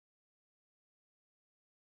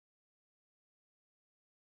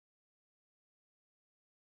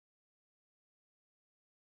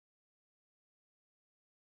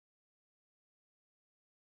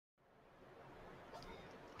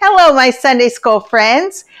Hello, my Sunday school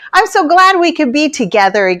friends. I'm so glad we could be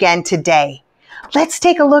together again today. Let's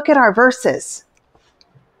take a look at our verses.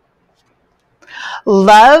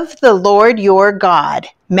 Love the Lord your God,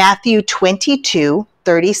 Matthew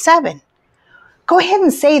 22:37. Go ahead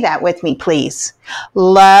and say that with me, please.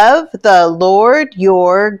 Love the Lord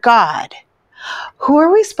your God. Who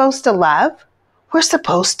are we supposed to love? We're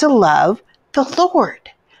supposed to love the Lord.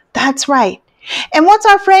 That's right. And what's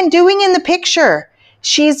our friend doing in the picture?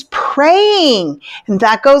 She's praying. And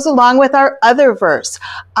that goes along with our other verse.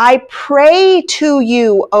 I pray to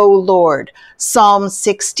you, O Lord. Psalm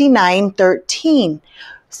 69:13.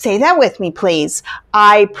 Say that with me, please.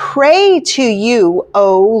 I pray to you,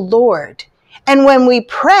 O Lord. And when we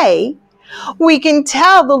pray, we can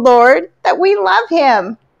tell the Lord that we love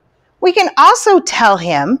him. We can also tell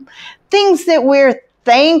him things that we're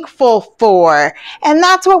thankful for. And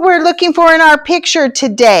that's what we're looking for in our picture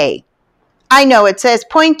today. I know it says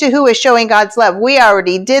point to who is showing God's love. We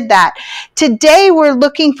already did that. Today we're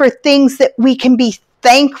looking for things that we can be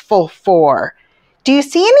thankful for. Do you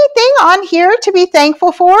see anything on here to be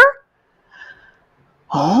thankful for?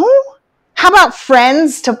 Oh, how about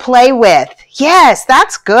friends to play with? Yes,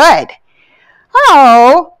 that's good.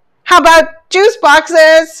 Oh, how about juice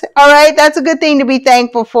boxes? All right, that's a good thing to be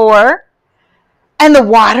thankful for. And the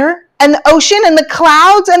water and the ocean and the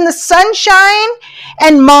clouds and the sunshine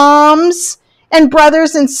and moms and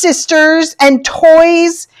brothers and sisters and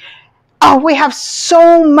toys. Oh, we have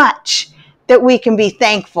so much that we can be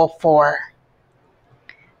thankful for.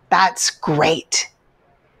 That's great.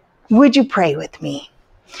 Would you pray with me?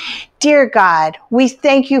 Dear God, we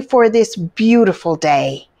thank you for this beautiful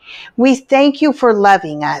day. We thank you for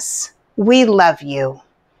loving us. We love you.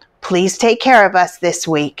 Please take care of us this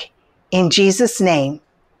week. In Jesus' name,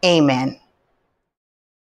 amen.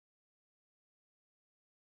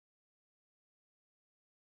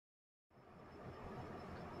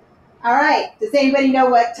 All right, does anybody know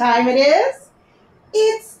what time it is?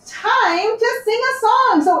 It's time to sing a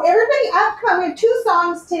song. So everybody up, come on, we have 2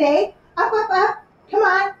 songs today. Up, up, up, come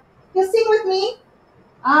on, you'll sing with me.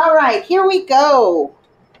 All right, here we go.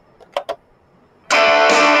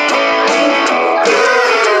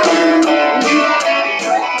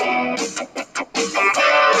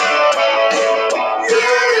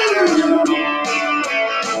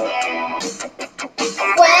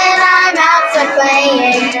 When I'm outside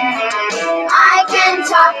playing, I can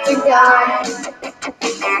talk to God.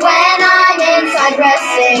 When I'm inside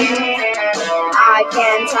resting, I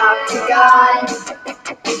can talk to God.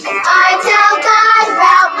 I tell God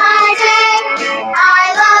about my day.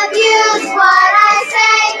 I love you is what I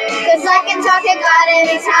say. 'Cause I can talk to God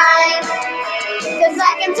anytime. 'Cause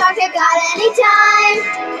I can talk to God anytime.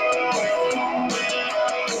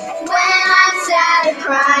 When I'm sad or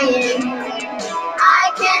crying,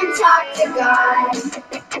 I can talk to God.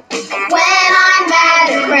 When I'm mad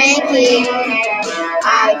or cranky,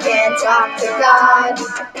 I can talk to God.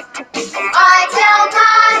 I tell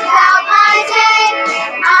God about my day.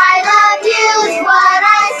 I love you is what I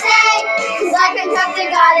say. 'Cause I can talk to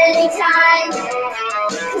God anytime.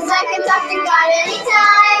 'Cause I can talk to God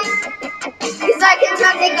anytime. 'Cause I can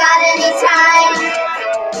talk to God anytime.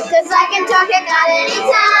 'Cause I can talk to God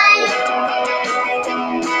anytime.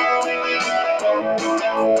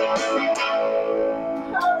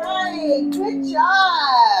 All right, good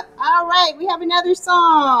job. All right, we have another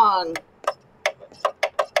song.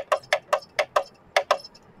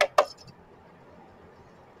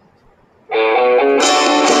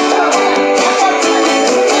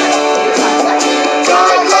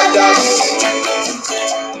 God loved us.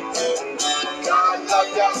 God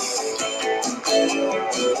loved us.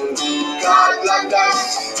 God loved us.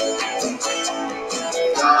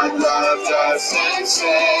 God loved us and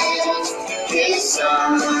sent his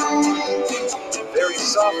son. Very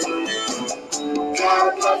softly.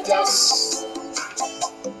 God loved us.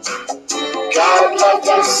 God loved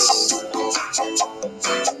us.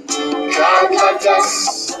 God loved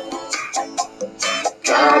us.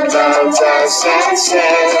 God loved us and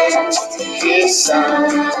sent his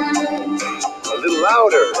son. A little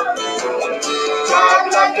louder.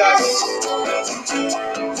 God loved us.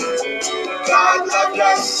 God loved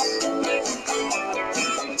us.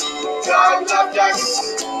 God loved us.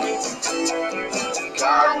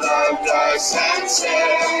 God loved us and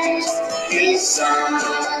sent his son.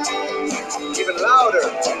 Even louder.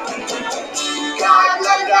 God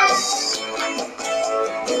loved us.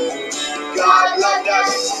 God loved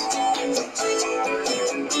us.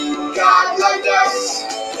 God loved us.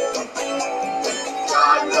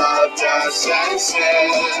 God loved us and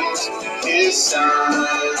sent his son.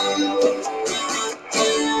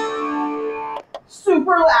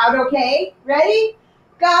 Super loud. loud, okay? Ready?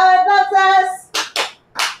 God loves us.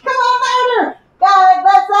 Come on, louder. God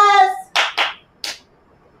loves us.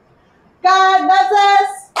 God loves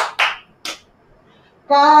us.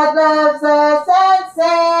 God loves us and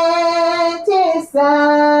sent his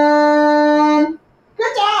son.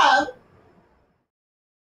 Good job.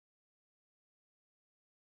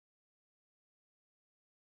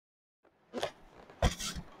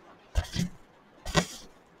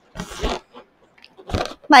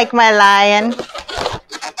 Like my lion.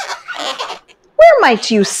 Where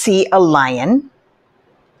might you see a lion?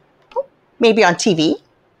 Maybe on TV?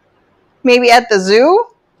 Maybe at the zoo?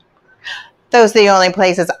 Those are the only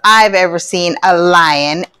places I've ever seen a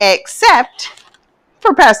lion, except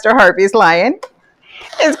for Pastor Harvey's lion.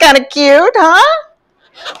 It's kind of cute, huh?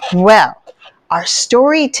 Well, our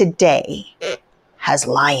story today has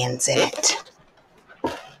lions in it.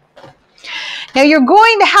 Now you're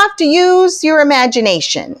going to have to use your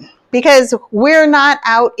imagination because we're not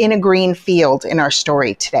out in a green field in our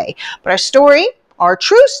story today. But our story, our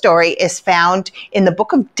true story, is found in the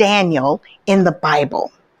book of Daniel in the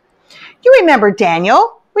Bible. You remember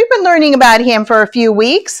Daniel? We've been learning about him for a few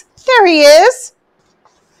weeks. There he is.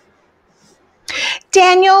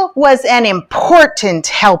 Daniel was an important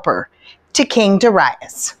helper to King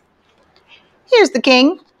Darius. Here's the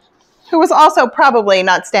king, who was also probably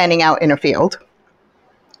not standing out in a field.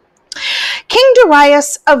 King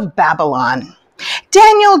Darius of Babylon.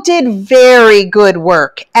 Daniel did very good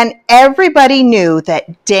work, and everybody knew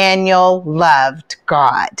that Daniel loved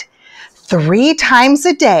God. 3 times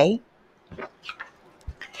a day,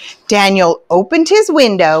 Daniel opened his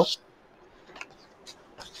window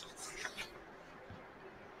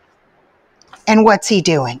and what's he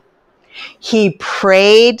doing? He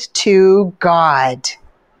prayed to God.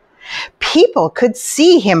 People could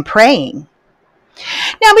see him praying.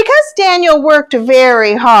 Now, because Daniel worked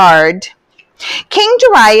very hard, King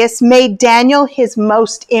Darius made Daniel his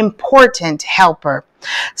most important helper.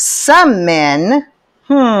 Some men,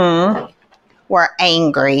 were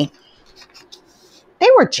angry. They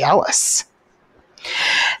were jealous.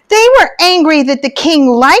 They were angry that the king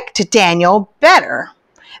liked Daniel better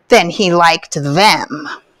than he liked them.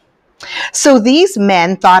 So these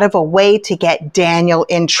men thought of a way to get Daniel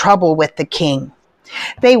in trouble with the king.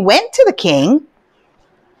 They went to the king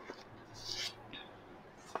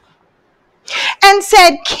and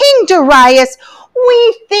said, King Darius,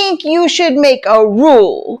 we think you should make a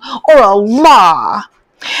rule or a law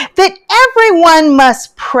that everyone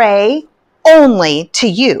must pray only to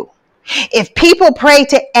you. If people pray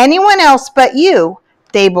to anyone else but you,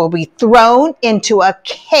 they will be thrown into a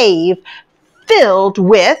cave filled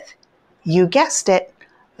with, you guessed it,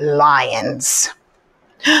 lions.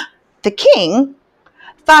 The king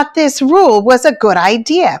thought this rule was a good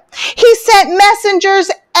idea. He sent messengers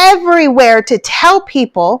everywhere to tell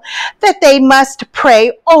people that they must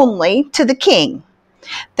pray only to the king.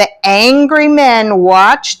 The angry men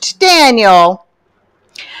watched Daniel.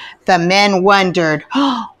 The men wondered,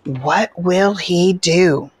 what will he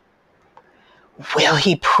do? Will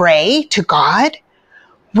he pray to God?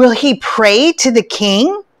 Will he pray to the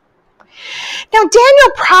king? Now,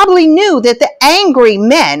 Daniel probably knew that the angry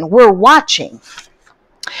men were watching,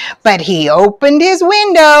 but he opened his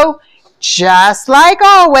window just like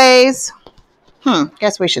always.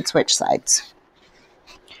 Guess we should switch sides.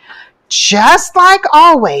 Just like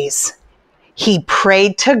always, he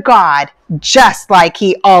prayed to God just like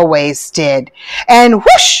he always did. And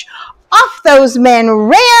whoosh, off those men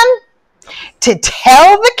ran to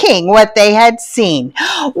tell the king what they had seen.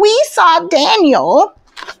 We saw Daniel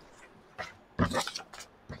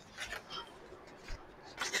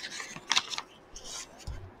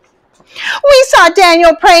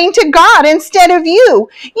praying to God instead of you.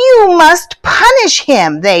 You must punish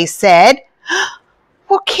him, they said.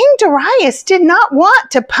 Well, King Darius did not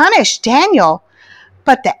want to punish Daniel,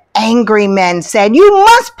 but the angry men said, you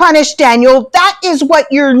must punish Daniel. That is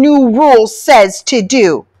what your new rule says to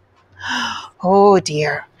do. Oh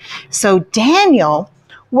dear. So Daniel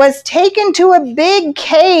was taken to a big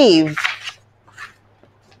cave.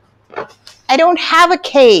 I don't have a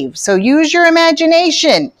cave, so use your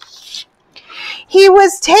imagination. He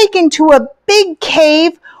was taken to a big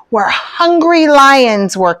cave where hungry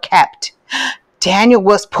lions were kept. Daniel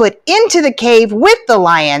was put into the cave with the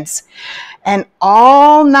lions, and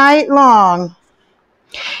all night long,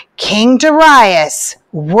 King Darius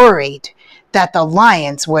worried that the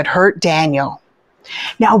lions would hurt Daniel.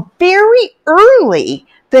 Now, very early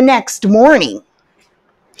the next morning,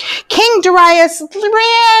 King Darius ran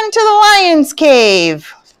to the lion's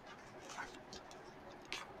cave.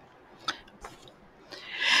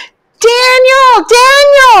 Daniel,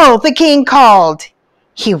 Daniel, the king called.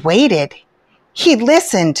 He waited. He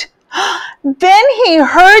listened. Then he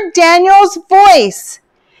heard Daniel's voice.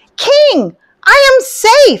 King, I am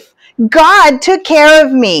safe. God took care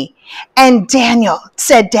of me. And Daniel,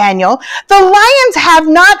 said Daniel, the lions have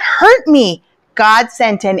not hurt me. God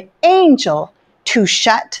sent an angel to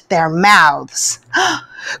shut their mouths.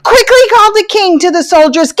 Quickly called the king to the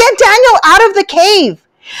soldiers, get Daniel out of the cave.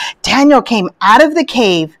 Daniel came out of the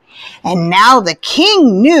cave, and now the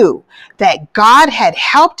king knew that God had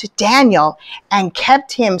helped Daniel and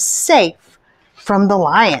kept him safe from the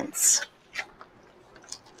lions.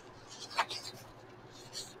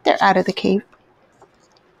 They're out of the cave.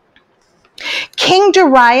 King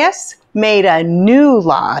Darius made a new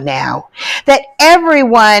law now that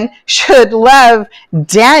everyone should love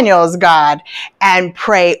Daniel's God and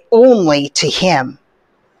pray only to him.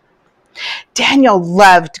 Daniel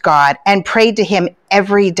loved God and prayed to him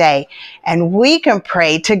every day, and we can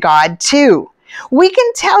pray to God too. We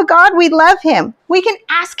can tell God we love him. We can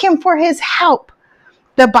ask him for his help.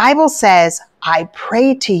 The Bible says, I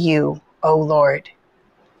pray to you, O Lord.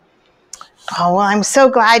 Oh, well, I'm so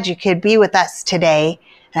glad you could be with us today.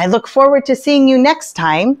 And I look forward to seeing you next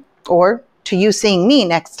time, or to you seeing me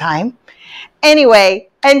next time. Anyway,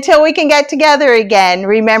 until we can get together again,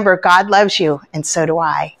 remember God loves you, and so do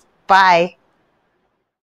I. Bye.